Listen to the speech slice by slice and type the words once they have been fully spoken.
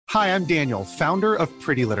Hi, I'm Daniel, founder of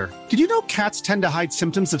Pretty Litter. Did you know cats tend to hide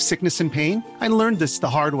symptoms of sickness and pain? I learned this the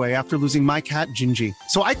hard way after losing my cat, Gingy.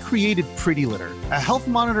 So I created Pretty Litter, a health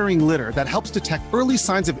monitoring litter that helps detect early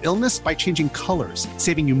signs of illness by changing colors,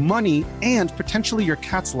 saving you money and potentially your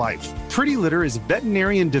cat's life. Pretty Litter is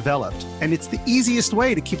veterinarian developed, and it's the easiest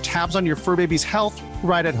way to keep tabs on your fur baby's health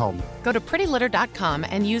right at home. Go to prettylitter.com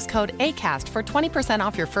and use code ACAST for 20%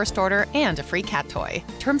 off your first order and a free cat toy.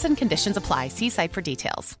 Terms and conditions apply. See site for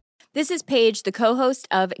details. This is Paige, the co-host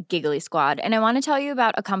of Giggly Squad, and I want to tell you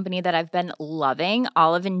about a company that I've been loving,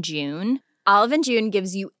 Olive & June. Olive & June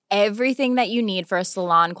gives you everything that you need for a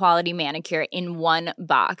salon-quality manicure in one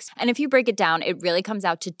box. And if you break it down, it really comes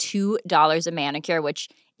out to $2 a manicure, which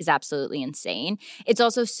is absolutely insane. It's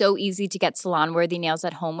also so easy to get salon-worthy nails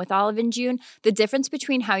at home with Olive & June. The difference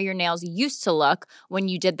between how your nails used to look when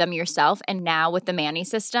you did them yourself and now with the Mani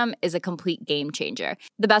system is a complete game changer.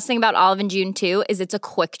 The best thing about Olive & June, too, is it's a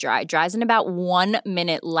quick dry. Dries in about 1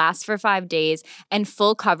 minute, lasts for 5 days, and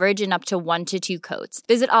full coverage in up to 1 to 2 coats.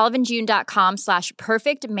 Visit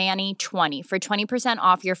oliveandjune.com/perfectmani20 for 20%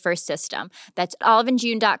 off your first system. That's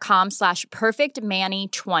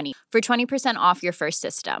oliveandjune.com/perfectmani20 for 20% off your first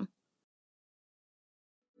system.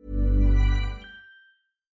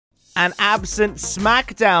 An absent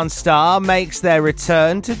SmackDown star makes their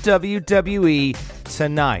return to WWE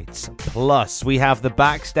tonight. Plus, we have the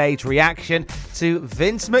backstage reaction to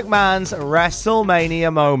Vince McMahon's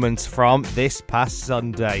WrestleMania moments from this past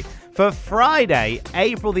Sunday. For Friday,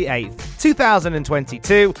 April the 8th,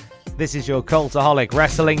 2022, this is your Cultaholic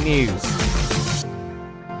Wrestling News.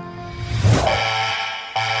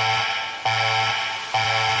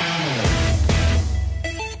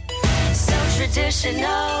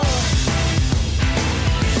 Traditional.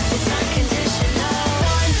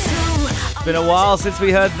 It's been a while since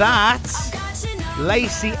we heard that.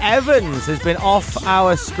 Lacey Evans has been off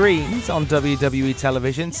our screens on WWE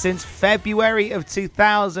television since February of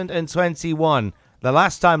 2021. The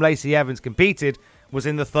last time Lacey Evans competed was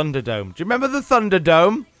in the Thunderdome. Do you remember the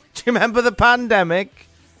Thunderdome? Do you remember the pandemic?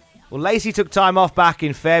 Well, Lacey took time off back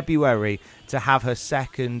in February to have her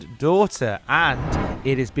second daughter, and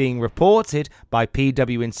it is being reported by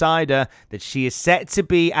PW Insider that she is set to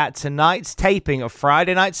be at tonight's taping of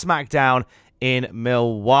Friday Night SmackDown in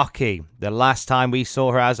Milwaukee. The last time we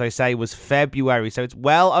saw her, as I say, was February, so it's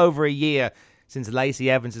well over a year since Lacey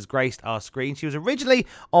Evans has graced our screen. She was originally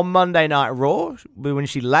on Monday Night Raw, but when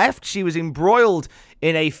she left, she was embroiled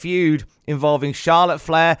in a feud involving Charlotte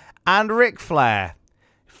Flair and Ric Flair.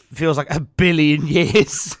 Feels like a billion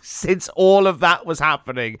years since all of that was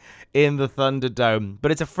happening in the Thunderdome.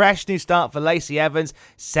 But it's a fresh new start for Lacey Evans,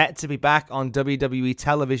 set to be back on WWE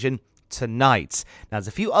television tonight. Now, there's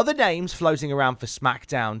a few other names floating around for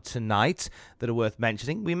SmackDown tonight that are worth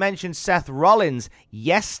mentioning. We mentioned Seth Rollins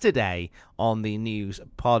yesterday on the news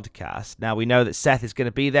podcast. Now, we know that Seth is going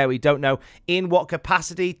to be there. We don't know in what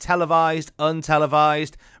capacity, televised,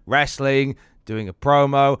 untelevised, wrestling, doing a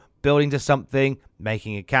promo, building to something,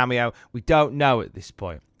 making a cameo. We don't know at this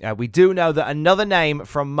point. We do know that another name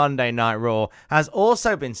from Monday Night Raw has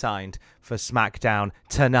also been signed for SmackDown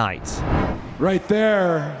tonight. Right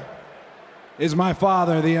there is my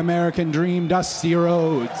father, the American Dream, Dusty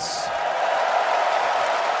Rhodes.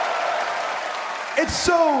 It's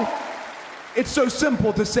so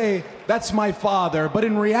simple to say, that's my father, but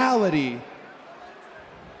in reality,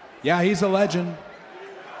 yeah, he's a legend.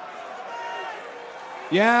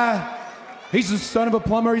 Yeah, he's the son of a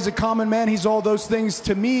plumber, he's a common man, he's all those things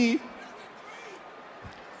to me.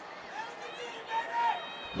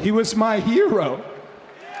 He was my hero.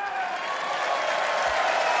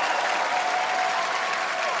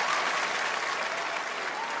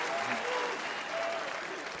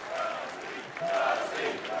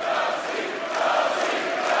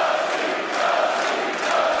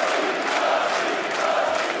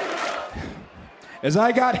 As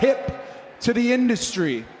I got hip to the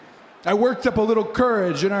industry, I worked up a little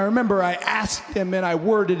courage, and I remember I asked him, and I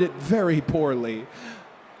worded it very poorly.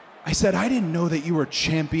 I said, I didn't know that you were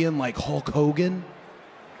champion like Hulk Hogan.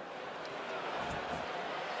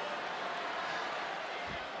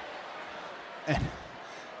 And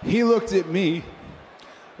he looked at me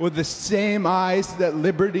with the same eyes that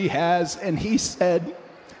Liberty has, and he said,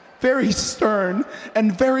 very stern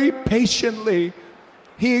and very patiently,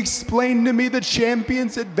 he explained to me the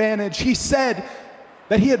champion's advantage. He said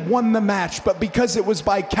that he had won the match, but because it was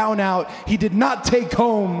by count out, he did not take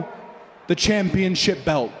home the championship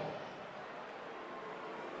belt.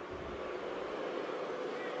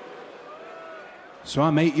 So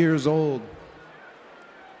I'm 8 years old.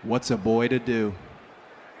 What's a boy to do?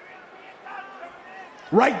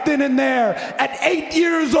 Right then and there, at 8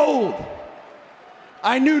 years old,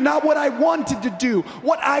 I knew not what I wanted to do,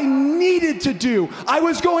 what I needed to do. I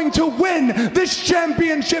was going to win this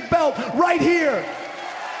championship belt right here.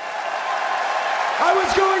 I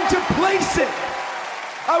was going to place it.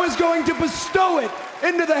 I was going to bestow it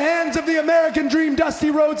into the hands of the American Dream,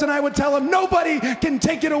 Dusty Rhodes, and I would tell him, nobody can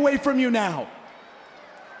take it away from you now.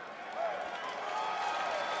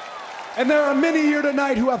 And there are many here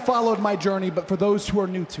tonight who have followed my journey, but for those who are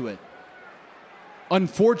new to it,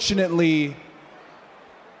 unfortunately,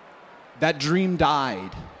 that dream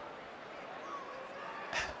died.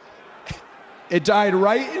 It died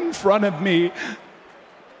right in front of me.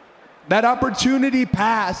 That opportunity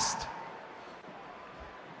passed.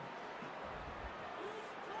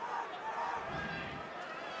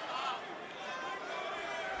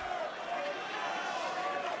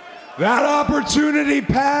 That opportunity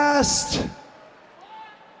passed,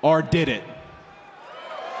 or did it?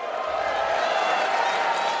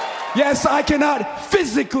 Yes, I cannot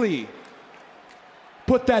physically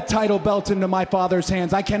put that title belt into my father's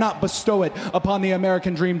hands. I cannot bestow it upon the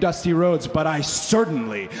American Dream, Dusty Rhodes, but I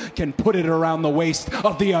certainly can put it around the waist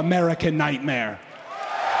of the American Nightmare.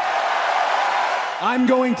 I'm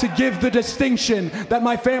going to give the distinction that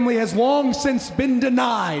my family has long since been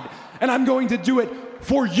denied, and I'm going to do it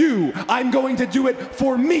for you. I'm going to do it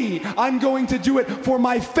for me. I'm going to do it for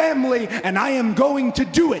my family, and I am going to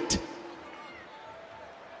do it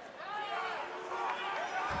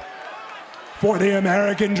for the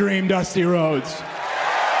American Dream, Dusty Rhodes.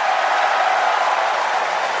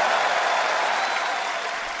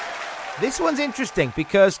 This one's interesting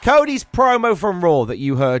because Cody's promo from Raw that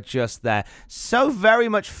you heard just there so very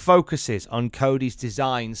much focuses on Cody's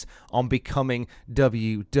designs on becoming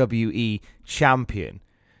WWE champion.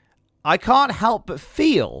 I can't help but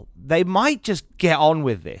feel they might just get on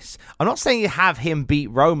with this. I'm not saying you have him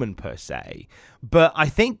beat Roman per se, but I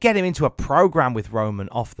think get him into a program with Roman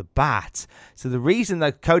off the bat. So the reason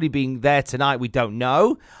that Cody being there tonight, we don't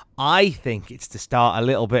know. I think it's to start a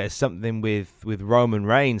little bit of something with Roman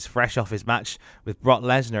Reigns, fresh off his match with Brock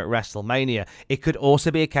Lesnar at WrestleMania. It could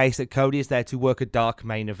also be a case that Cody is there to work a dark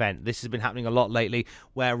main event. This has been happening a lot lately,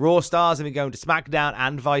 where Raw stars have been going to SmackDown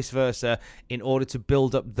and vice versa in order to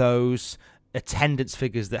build up those attendance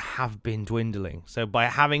figures that have been dwindling. So by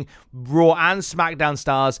having Raw and SmackDown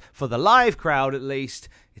stars for the live crowd, at least,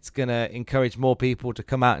 it's going to encourage more people to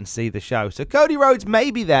come out and see the show. So Cody Rhodes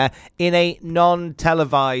may be there in a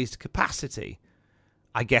non-televised capacity.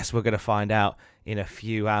 I guess we're going to find out in a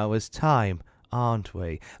few hours' time, aren't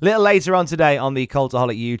we? A little later on today on the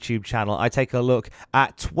Cultaholic YouTube channel, I take a look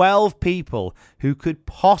at 12 people who could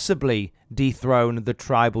possibly dethrone the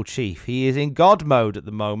Tribal Chief. He is in God mode at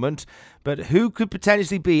the moment, but who could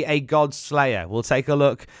potentially be a God Slayer? We'll take a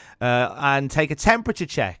look and take a temperature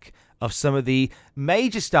check of some of the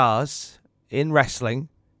major stars in wrestling.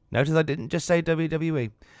 Notice I didn't just say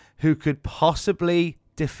WWE. Who could possibly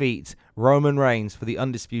defeat Roman Reigns for the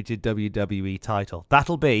undisputed WWE title.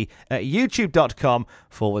 That'll be at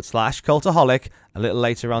youtube.com/Cultaholic a little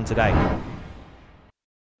later on today.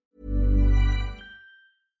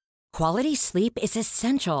 Quality sleep is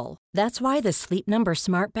essential. That's why the Sleep Number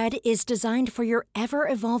Smart Bed is designed for your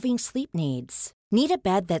ever-evolving sleep needs. Need a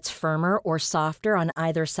bed that's firmer or softer on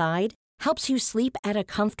either side? Helps you sleep at a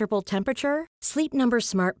comfortable temperature? Sleep Number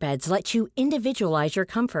Smart Beds let you individualize your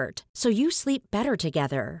comfort so you sleep better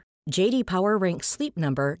together. J.D. Power ranks Sleep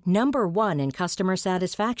Number number 1 in customer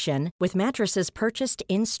satisfaction with mattresses purchased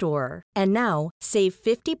in-store. And now, save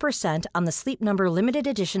 50% on the Sleep Number Limited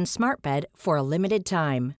Edition Smart Bed for a limited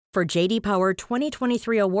time. For J.D. Power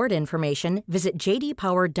 2023 award information, visit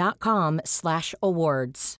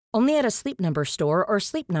jdpower.com/awards. Only at a Sleep Number store or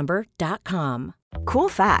sleepnumber.com. Cool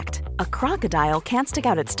fact, a crocodile can't stick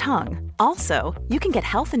out its tongue. Also, you can get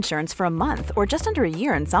health insurance for a month or just under a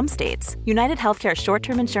year in some states. United Healthcare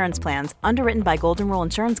short-term insurance plans, underwritten by Golden Rule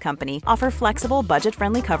Insurance Company, offer flexible,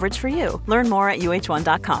 budget-friendly coverage for you. Learn more at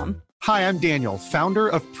uh1.com. Hi, I'm Daniel, founder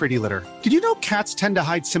of Pretty Litter. Did you know cats tend to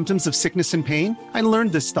hide symptoms of sickness and pain? I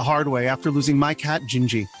learned this the hard way after losing my cat,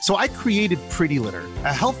 Gingy. So I created Pretty Litter,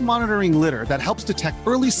 a health monitoring litter that helps detect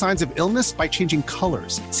early signs of illness by changing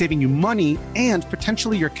colors, saving you money and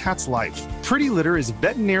potentially your cat's life. Pretty Litter is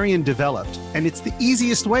veterinarian developed, and it's the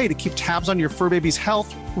easiest way to keep tabs on your fur baby's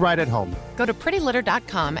health right at home. Go to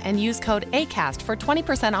prettylitter.com and use code ACAST for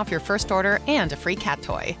 20% off your first order and a free cat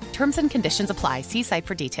toy. Terms and conditions apply. See site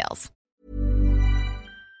for details.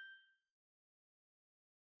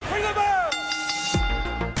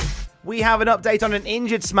 We have an update on an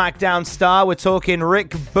injured SmackDown star. We're talking Rick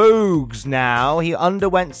Boogs now. He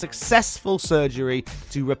underwent successful surgery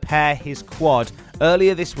to repair his quad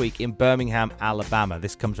earlier this week in Birmingham, Alabama.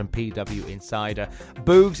 This comes from PW Insider.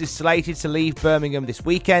 Boogs is slated to leave Birmingham this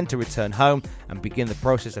weekend to return home and begin the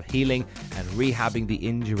process of healing and rehabbing the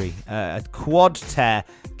injury. A quad tear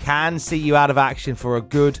can see you out of action for a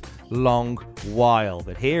good long while.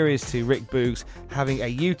 But here is to Rick Boogs having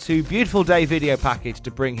a YouTube Beautiful Day video package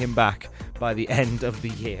to bring him back by the end of the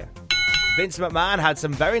year. Vince McMahon had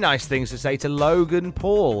some very nice things to say to Logan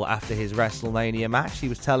Paul after his WrestleMania match. He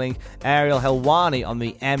was telling Ariel Helwani on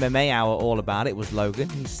the MMA Hour all about it, was Logan.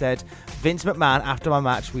 He said, Vince McMahon, after my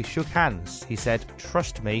match, we shook hands. He said,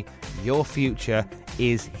 trust me, your future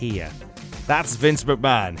is here. That's Vince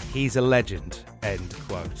McMahon. He's a legend. End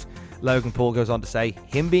quote. Logan Paul goes on to say,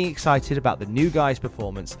 him being excited about the new guy's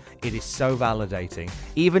performance, it is so validating.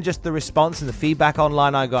 Even just the response and the feedback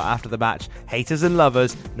online I got after the match, haters and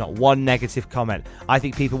lovers, not one negative comment. I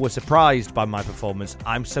think people were surprised by my performance.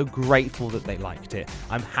 I'm so grateful that they liked it.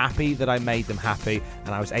 I'm happy that I made them happy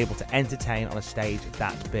and I was able to entertain on a stage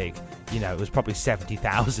that big. You know, it was probably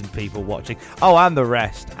 70,000 people watching. Oh, and the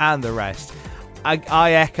rest.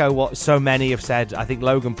 I echo what so many have said. I think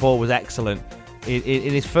Logan Paul was excellent. In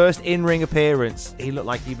his first in-ring appearance, he looked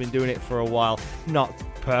like he'd been doing it for a while. Not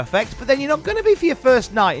perfect, but then you're not going to be for your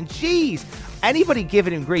first night. And geez, anybody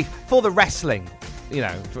giving him grief for the wrestling, you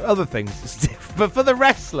know, for other things, but for the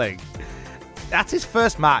wrestling, that's his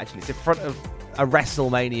first match, and it's in front of a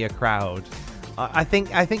WrestleMania crowd. I think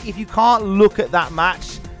if you can't look at that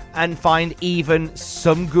match and find even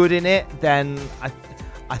some good in it, then I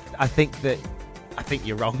think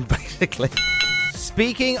you're wrong, basically.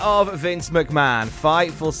 Speaking of Vince McMahon,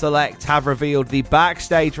 Fightful Select have revealed the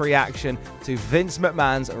backstage reaction to Vince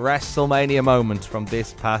McMahon's WrestleMania moment from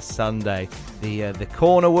this past Sunday. The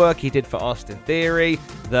corner work he did for Austin Theory,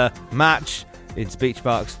 the match in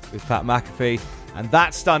Speechbox with Pat McAfee, and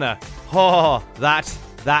that stunner. Oh, that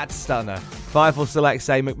stunner. Fightful Select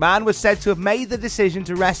say McMahon was said to have made the decision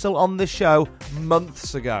to wrestle on the show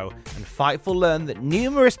months ago, and Fightful learned that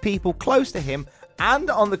numerous people close to him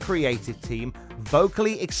and on the creative team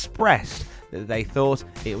vocally expressed that they thought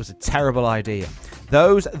it was a terrible idea.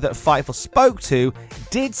 Those that Fightful spoke to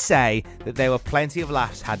did say that there were plenty of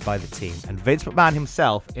laughs had by the team and Vince McMahon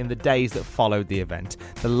himself in the days that followed the event.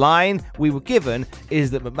 The line we were given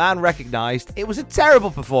is that McMahon recognised it was a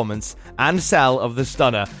terrible performance and sell of the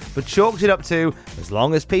stunner, but chalked it up to, as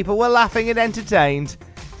long as people were laughing and entertained,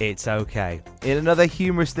 it's okay. In another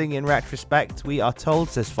humorous thing in retrospect, we are told,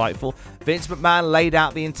 says Fightful, Vince McMahon laid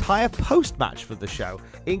out the entire post-match for the show,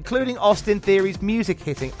 including Austin Theory's music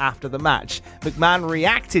hitting after the match. McMahon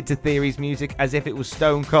reacted to Theory's music as if it was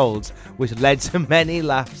Stone Cold's, which led to many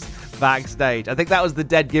laughs backstage. I think that was the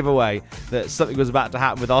dead giveaway that something was about to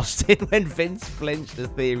happen with Austin when Vince flinched as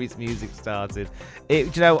Theory's music started.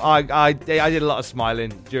 I did a lot of smiling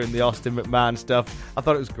during the Austin McMahon stuff. I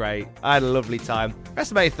thought it was great. I had a lovely time.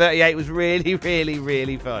 WrestleMania 38 was really, really,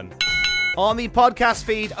 really fun. On the podcast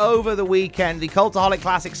feed over the weekend, the Cultaholic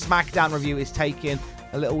Classic SmackDown review is taking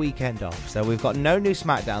a little weekend off, so we've got no new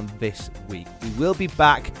SmackDown this week. We will be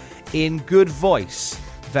back in good voice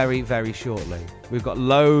very, very shortly. We've got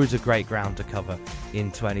loads of great ground to cover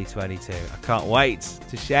in 2022. I can't wait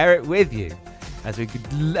to share it with you as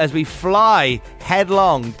we fly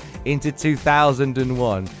headlong into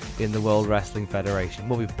 2001 in the World Wrestling Federation.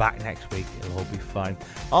 We'll be back next week. It'll all be fine.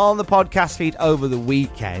 On the podcast feed over the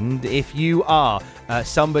weekend, if you are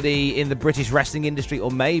somebody in the British wrestling industry,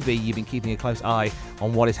 or maybe you've been keeping a close eye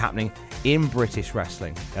on what is happening in British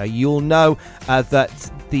wrestling, you'll know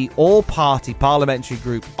that the all-party parliamentary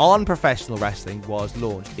group on professional wrestling was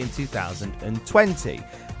launched in 2020.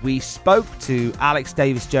 We spoke to Alex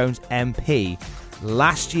Davis-Jones MP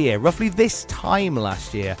last year, roughly this time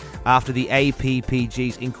last year, after the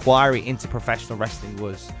APPG's inquiry into professional wrestling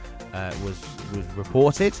was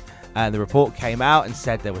reported, and the report came out and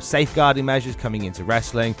said there were safeguarding measures coming into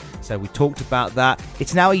wrestling. So we talked about that.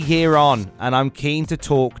 It's now a year on, and I'm keen to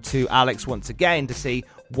talk to Alex once again to see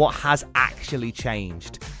what has actually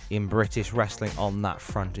changed in British wrestling on that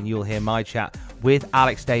front. And you'll hear my chat with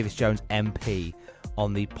Alex Davis-Jones MP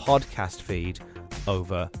on the podcast feed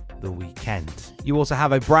over the weekend. You also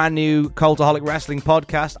have a brand new Cultaholic Wrestling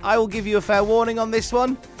podcast. I will give you a fair warning on this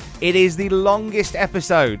one. It is the longest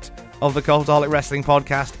episode of the Cultaholic Wrestling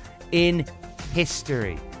podcast in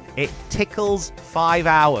history. It tickles 5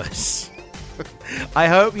 hours. I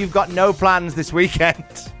hope you've got no plans this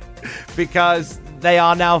weekend because they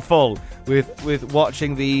are now full with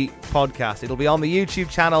watching the podcast. It'll be on the YouTube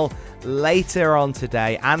channel later on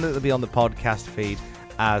today, and it'll be on the podcast feed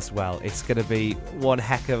as well. It's going to be one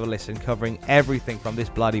heck of a listen, covering everything from this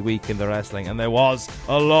bloody week in the wrestling, and there was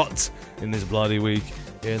a lot in this bloody week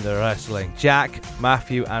in the wrestling. Jack,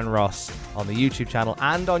 Matthew, and Ross on the YouTube channel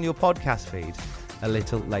and on your podcast feed a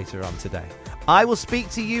little later on today. I will speak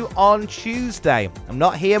to you on Tuesday. I'm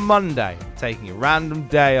not here Monday. I'm taking a random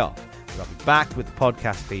day off. I'll be back with the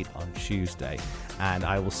podcast feed on Tuesday, and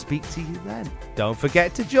I will speak to you then. Don't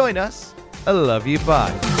forget to join us. I love you.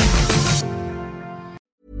 Bye.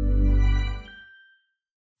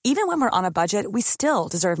 Even when we're on a budget, we still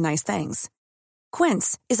deserve nice things.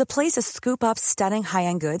 Quince is a place to scoop up stunning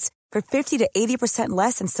high-end goods for 50 to 80%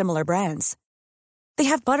 less than similar brands. They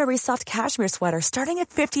have buttery soft cashmere sweaters starting at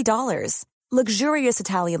 $50, luxurious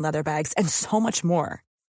Italian leather bags, and so much more.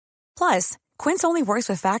 Plus, Quince only works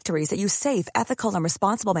with factories that use safe, ethical, and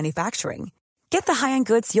responsible manufacturing. Get the high-end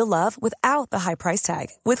goods you'll love without the high price tag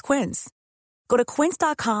with Quince. Go to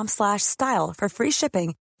quince.com/style for free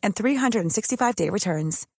shipping and 365-day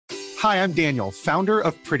returns. Hi, I'm Daniel, founder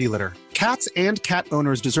of Pretty Litter. Cats and cat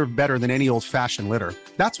owners deserve better than any old-fashioned litter.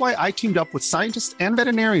 That's why I teamed up with scientists and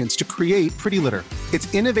veterinarians to create Pretty Litter.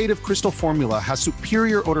 Its innovative crystal formula has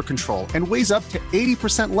superior odor control and weighs up to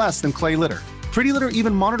 80% less than clay litter. Pretty Litter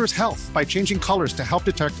even monitors health by changing colors to help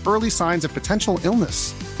detect early signs of potential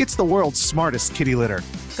illness. It's the world's smartest kitty litter.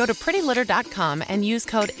 Go to prettylitter.com and use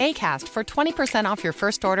code ACAST for 20% off your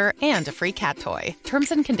first order and a free cat toy.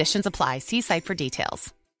 Terms and conditions apply. See site for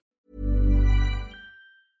details.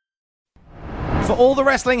 For all the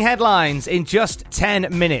wrestling headlines in just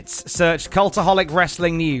 10 minutes, search Cultaholic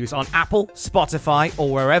Wrestling News on Apple, Spotify,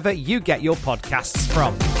 or wherever you get your podcasts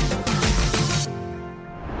from.